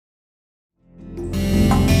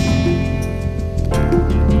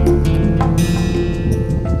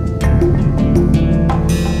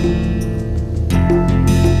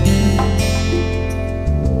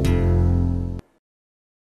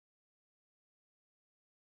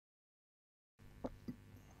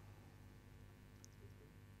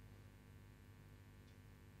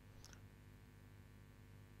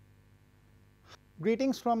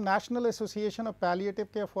Greetings from National Association of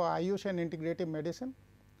Palliative Care for Ayush and Integrative Medicine,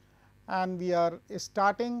 and we are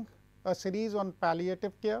starting a series on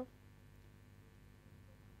palliative care.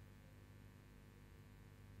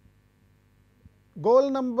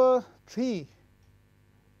 Goal number 3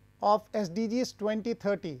 of SDGs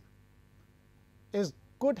 2030 is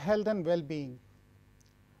good health and well-being.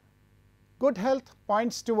 Good health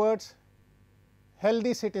points towards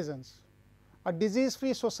healthy citizens, a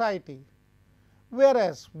disease-free society,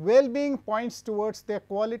 whereas well-being points towards their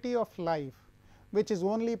quality of life, which is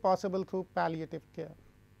only possible through palliative care.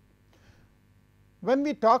 When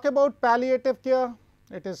we talk about palliative care,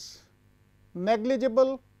 it is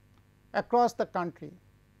negligible across the country,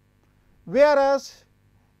 whereas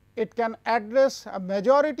it can address a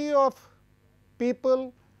majority of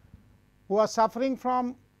people who are suffering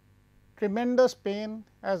from tremendous pain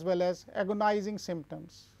as well as agonizing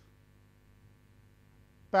symptoms.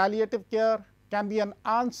 Palliative care can be an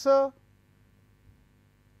answer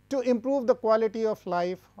to improve the quality of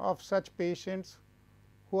life of such patients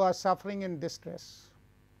who are suffering in distress.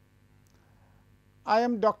 I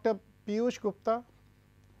am Dr. Piyush Gupta,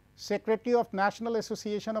 Secretary of National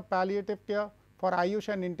Association of Palliative Care for Ayush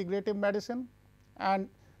and Integrative Medicine and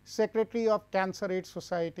Secretary of Cancer Aid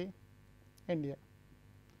Society, India.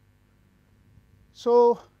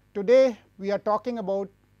 So, today we are talking about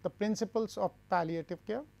the principles of palliative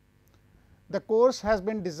care. The course has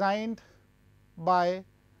been designed by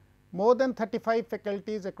more than 35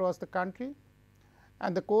 faculties across the country,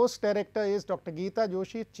 and the course director is Dr. Geeta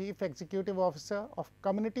Joshi, Chief Executive Officer of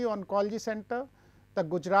Community Oncology Center, the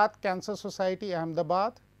Gujarat Cancer Society,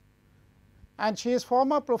 Ahmedabad, and she is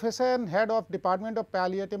former professor and head of Department of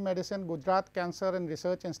Palliative Medicine, Gujarat Cancer and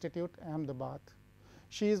Research Institute, Ahmedabad.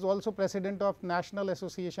 She is also president of National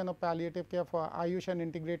Association of Palliative Care for Ayush and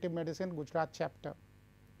Integrative Medicine, Gujarat chapter.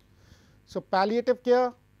 So, palliative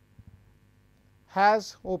care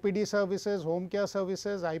has OPD services, home care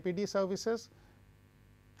services, IPD services,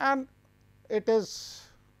 and it is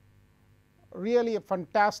really a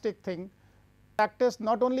fantastic thing, practiced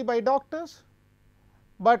not only by doctors,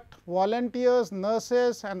 but volunteers,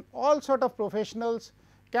 nurses and all sort of professionals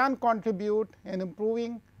can contribute in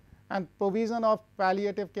improving and provision of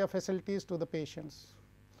palliative care facilities to the patients.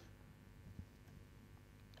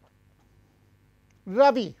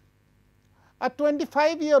 Ravi, a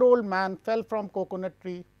 25-year-old man fell from coconut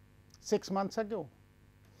tree 6 months ago,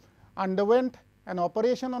 underwent an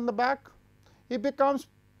operation on the back. He becomes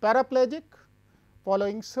paraplegic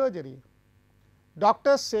following surgery.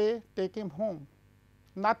 Doctors say take him home.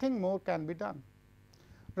 Nothing more can be done.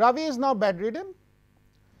 Ravi is now bedridden.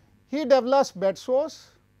 He develops bed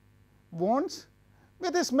sores, wounds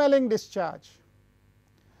with a smelling discharge.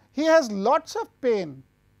 He has lots of pain,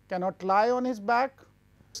 cannot lie on his back,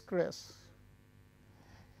 stress.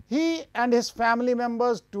 He and his family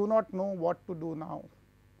members do not know what to do now.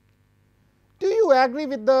 Do you agree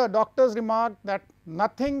with the doctor's remark that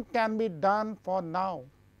nothing can be done for now?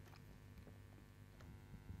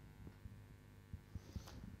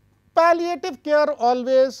 Palliative care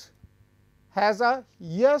always has a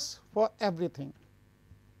yes for everything.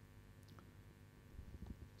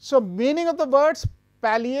 So, meaning of the words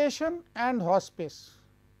palliation and hospice.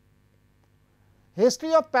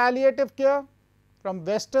 History of palliative care from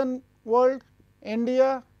Western world,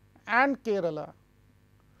 India and Kerala,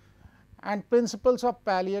 and principles of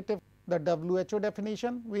palliative, the WHO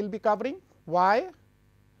definition we will be covering, why,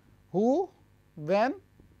 who, when,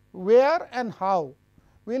 where and how.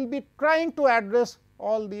 We will be trying to address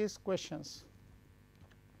all these questions.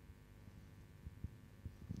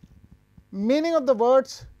 Meaning of the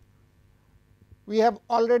words, we have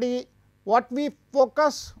already, what we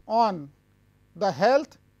focus on, the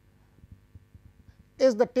health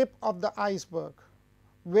is the tip of the iceberg,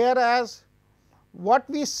 whereas what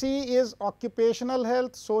we see is occupational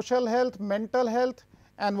health, social health, mental health,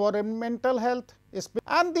 environmental health,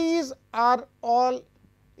 and these are all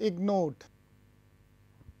ignored.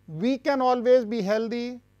 We can always be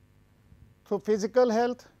healthy through physical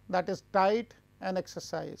health, that is diet and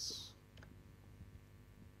exercise.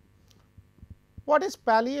 What is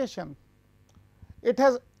palliation? It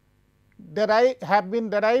has been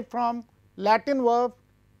derived from Latin verb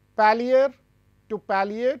palliare, to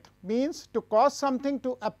palliate means to cause something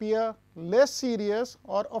to appear less serious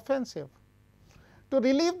or offensive, to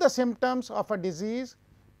relieve the symptoms of a disease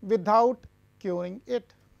without curing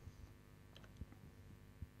it.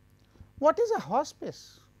 What is a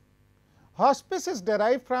hospice? Hospice is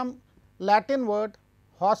derived from Latin word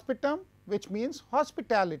hospitum, which means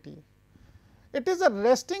hospitality. It is a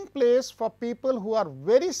resting place for people who are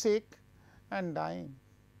very sick and dying.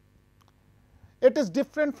 It is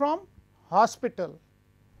different from hospital,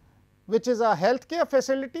 which is a healthcare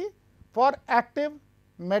facility for active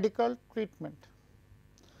medical treatment.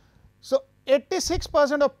 So,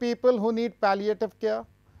 86% of people who need palliative care,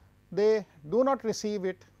 they do not receive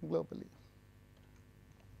it globally.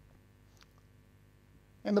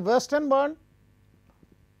 In the Western world,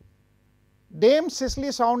 Dame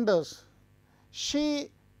Cicely Saunders,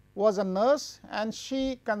 she was a nurse and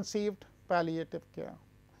she conceived palliative care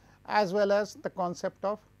as well as the concept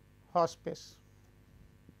of hospice.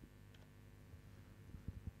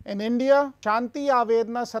 In India, Shanti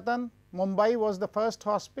Avedna Satan, Mumbai was the first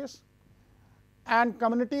hospice, and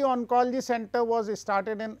Community Oncology Center was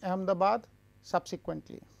started in Ahmedabad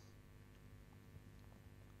subsequently.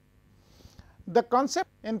 The concept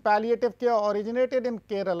in palliative care originated in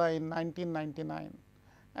Kerala in 1999,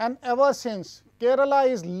 and ever since Kerala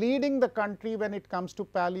is leading the country when it comes to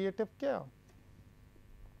palliative care.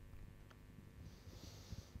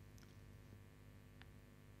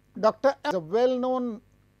 Dr. is a well-known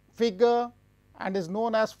figure and is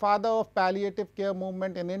known as father of palliative care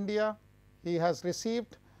movement in India. He has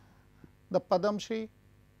received the Padma Shri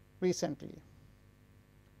recently.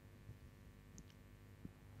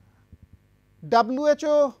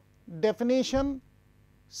 WHO definition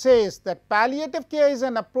says that palliative care is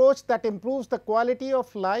an approach that improves the quality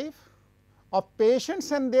of life of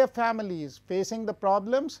patients and their families facing the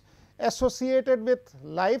problems associated with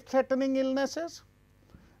life-threatening illnesses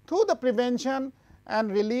through the prevention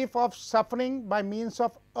and relief of suffering by means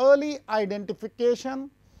of early identification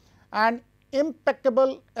and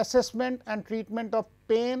impeccable assessment and treatment of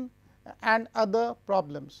pain and other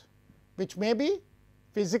problems, which may be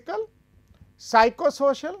physical,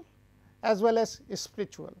 psychosocial as well as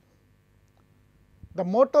spiritual. The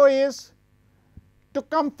motto is to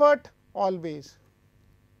comfort always.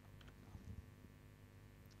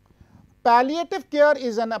 Palliative care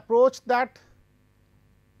is an approach that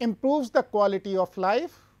improves the quality of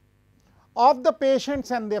life of the patients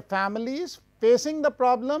and their families facing the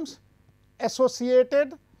problems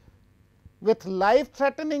associated with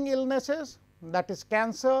life-threatening illnesses, that is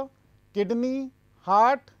cancer, kidney,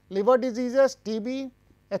 heart, liver diseases, TB,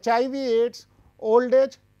 HIV, AIDS, old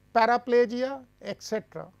age, paraplegia,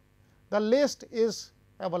 etc. The list is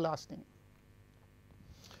everlasting.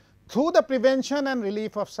 Through the prevention and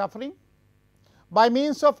relief of suffering, by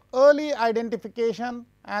means of early identification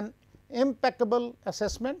and impeccable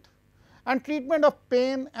assessment and treatment of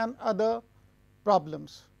pain and other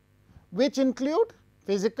problems, which include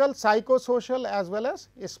physical, psychosocial as well as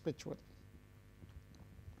spiritual.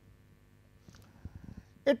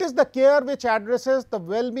 It is the care which addresses the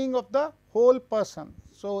well-being of the whole person.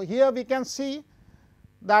 So, here we can see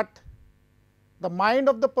that the mind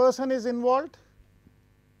of the person is involved,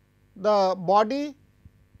 the body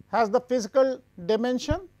has the physical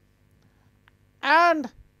dimension,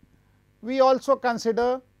 and we also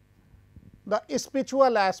consider the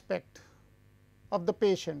spiritual aspect of the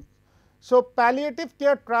patient. So, palliative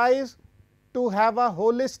care tries to have a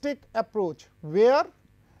holistic approach, where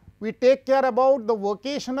we take care about the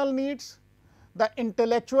vocational needs, the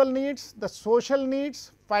intellectual needs, the social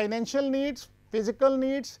needs, financial needs, physical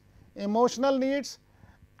needs, emotional needs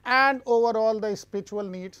and overall the spiritual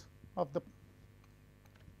needs of the.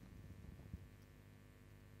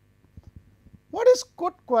 What is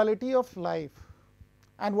good quality of life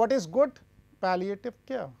and what is good palliative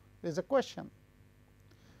care is a question.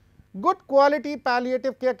 Good quality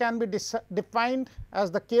palliative care can be defined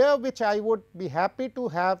as the care which I would be happy to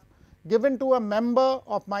have given to a member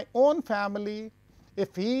of my own family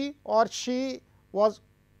if he or she was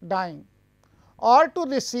dying, or to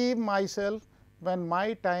receive myself when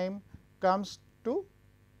my time comes to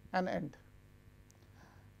an end.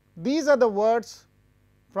 These are the words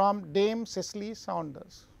from Dame Cicely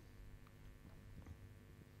Saunders.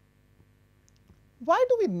 Why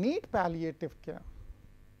do we need palliative care?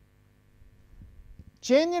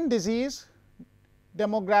 Change in disease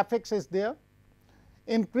demographics is there,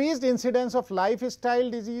 increased incidence of lifestyle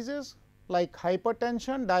diseases like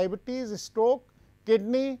hypertension, diabetes, stroke,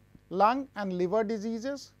 kidney, lung and liver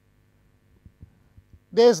diseases.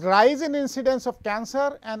 There is rise in incidence of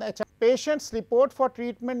cancer and HIV. Patients report for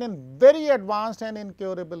treatment in very advanced and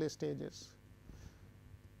incurable stages.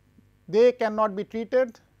 They cannot be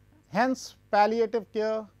treated, hence palliative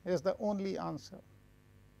care is the only answer.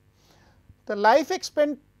 The life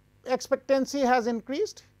expectancy has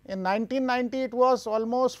increased. In 1990, it was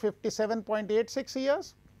almost 57.86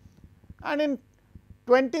 years, and in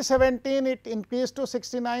 2017, it increased to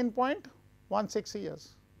 69.16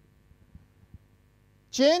 years.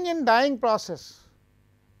 Change in dying process.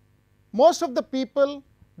 Most of the people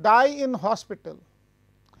die in hospital.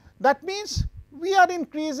 That means we are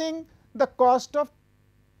increasing the cost of,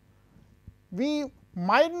 we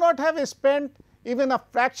might not have spent even a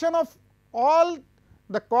fraction of all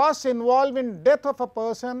the costs involved in death of a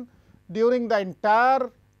person during the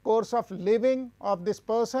entire course of living of this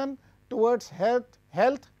person towards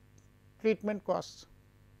health treatment costs.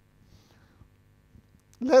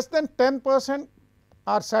 Less than 10%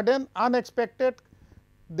 are sudden, unexpected,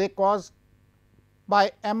 they cause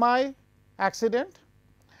by MI accident,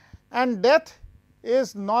 and death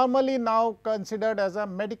is normally now considered as a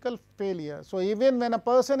medical failure. So, even when a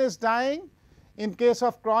person is dying in case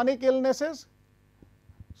of chronic illnesses,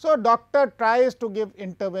 so doctor tries to give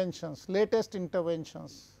interventions, latest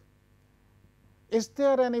interventions. Is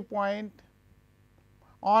there any point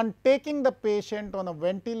on taking the patient on a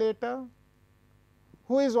ventilator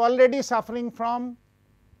who is already suffering from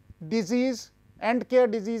disease, end care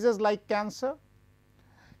diseases like cancer,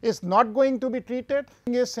 is not going to be treated,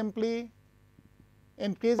 is simply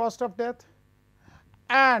increase cost of death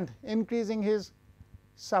and increasing his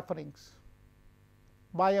sufferings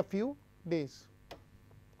by a few days.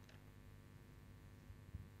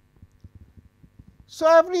 So,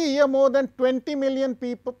 every year more than 20 million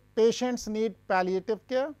patients need palliative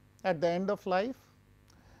care at the end of life.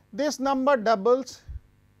 This number doubles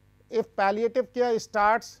if palliative care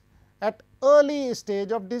starts at early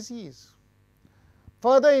stage of disease.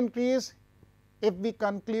 Further increase if we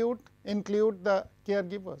include the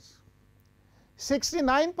caregivers.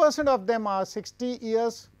 69% of them are 60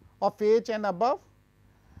 years of age and above,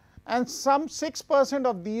 and some 6%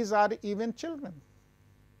 of these are even children.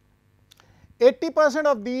 80%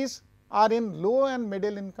 of these are in low and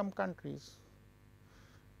middle income countries.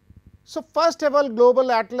 So, first ever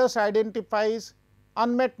global atlas identifies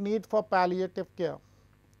unmet need for palliative care.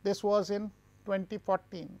 This was in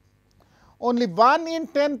 2014. Only 1 in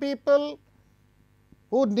 10 people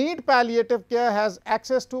who need palliative care has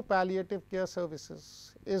access to palliative care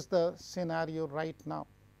services, is the scenario right now.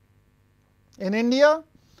 In India,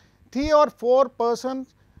 3 or 4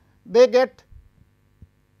 persons, they get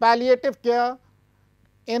palliative care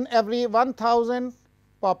in every 1,000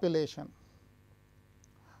 population.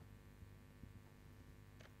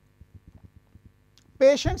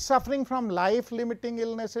 Patients suffering from life limiting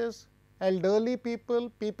illnesses, elderly people,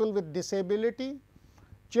 people with disability,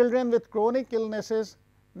 children with chronic illnesses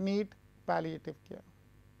need palliative care.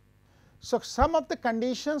 So, some of the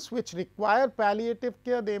conditions which require palliative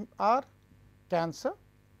care, they are cancer,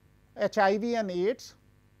 HIV and AIDS,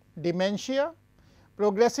 dementia,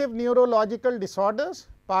 progressive neurological disorders,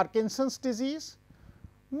 Parkinson's disease,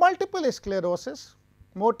 multiple sclerosis,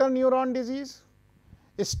 motor neuron disease,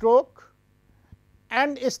 stroke,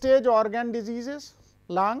 and stage organ diseases,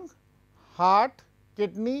 lung, heart,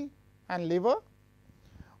 kidney and liver.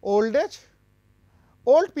 Old age,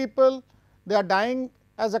 old people, they are dying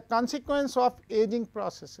as a consequence of aging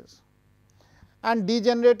processes and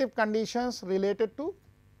degenerative conditions related to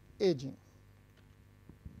aging.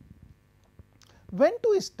 When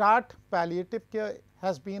to start palliative care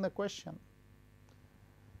has been a question.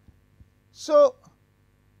 So,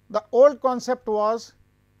 the old concept was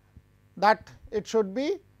that it should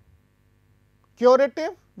be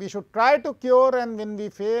curative, we should try to cure, and when we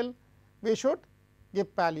fail, we should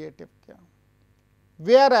give palliative care.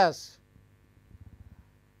 Whereas,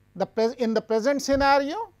 in the present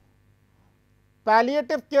scenario,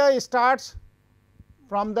 palliative care starts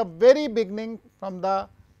from the very beginning, from the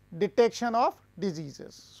detection of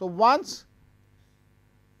diseases. So, once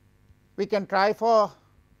we can try for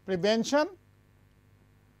prevention,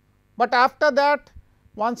 but after that,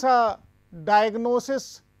 once a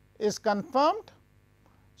diagnosis is confirmed,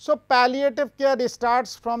 so palliative care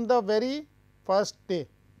starts from the very first day.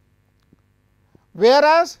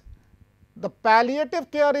 Whereas, the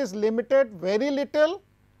palliative care is limited very little,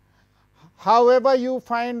 however, you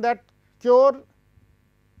find that cure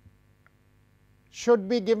should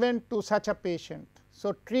be given to such a patient.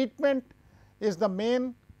 So, treatment is the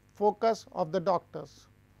main focus of the doctors.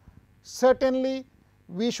 Certainly,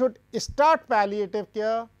 we should start palliative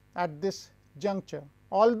care at this juncture,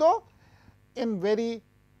 although in very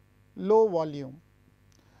low volume.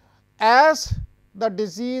 As the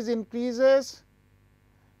disease increases,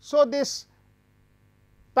 so this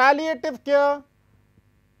palliative care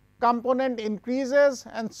component increases,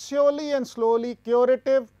 and slowly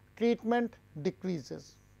curative treatment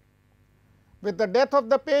decreases. With the death of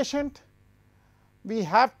the patient, we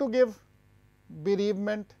have to give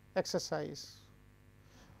bereavement exercise.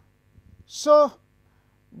 So,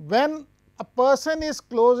 when a person is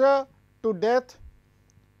closer to death,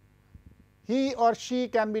 he or she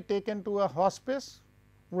can be taken to a hospice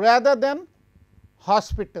rather than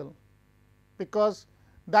hospital, because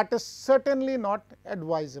that is certainly not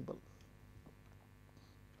advisable.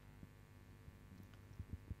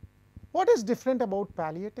 What is different about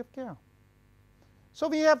palliative care? So,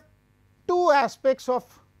 we have two aspects of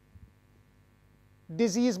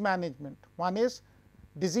disease management. One is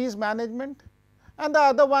disease management and the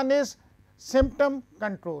other one is symptom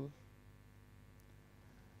control.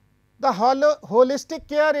 The holistic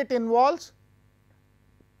care, it involves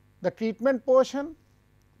the treatment portion,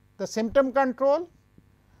 the symptom control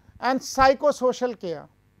and psychosocial care,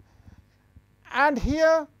 and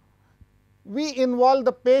here we involve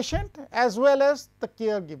the patient as well as the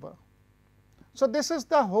caregiver. So, this is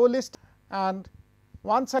the holistic, and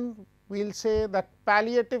once again we will say that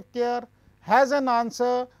palliative care has an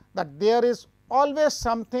answer, that there is always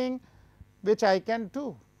something which I can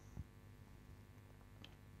do.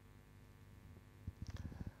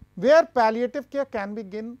 Where palliative care can be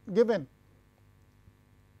given?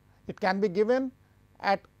 It can be given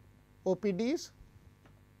at OPDs,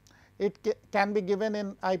 it can be given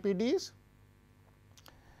in IPDs,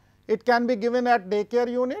 it can be given at daycare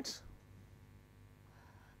units,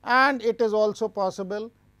 and it is also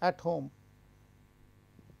possible at home.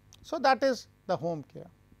 So, that is the home care.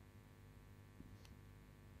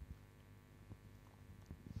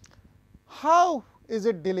 How is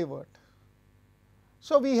it delivered?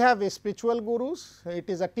 So, we have spiritual gurus, it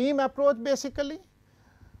is a team approach basically.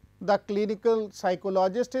 The clinical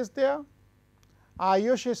psychologist is there,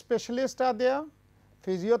 Ayush specialists are there,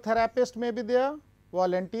 physiotherapists may be there,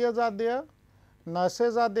 volunteers are there,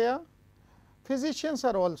 nurses are there, physicians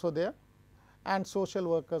are also there, and social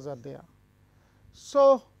workers are there.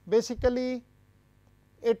 So, basically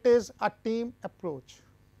it is a team approach.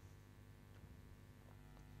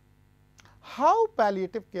 How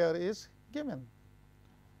palliative care is given?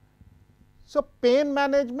 So, pain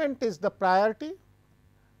management is the priority.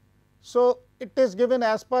 So, it is given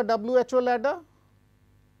as per WHO ladder.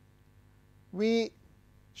 We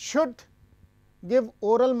should give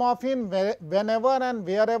oral morphine whenever and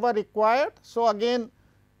wherever required. So, again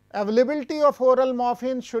availability of oral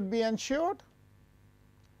morphine should be ensured,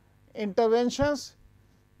 interventions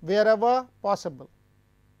wherever possible.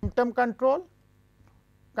 Symptom control,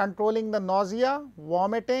 controlling the nausea,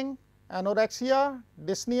 vomiting, anorexia,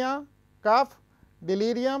 dyspnea, cough,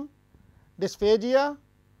 delirium, dysphagia,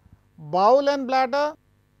 bowel and bladder,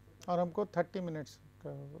 और हमको 30 minutes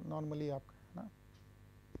normally आपका है ना.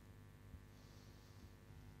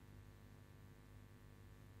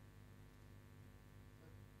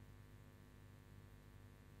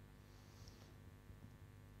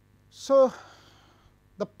 So,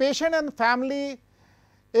 the patient and family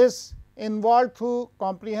is involved through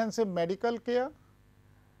comprehensive medical care.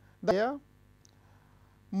 The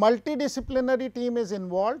multidisciplinary team is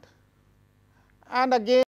involved, and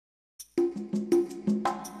again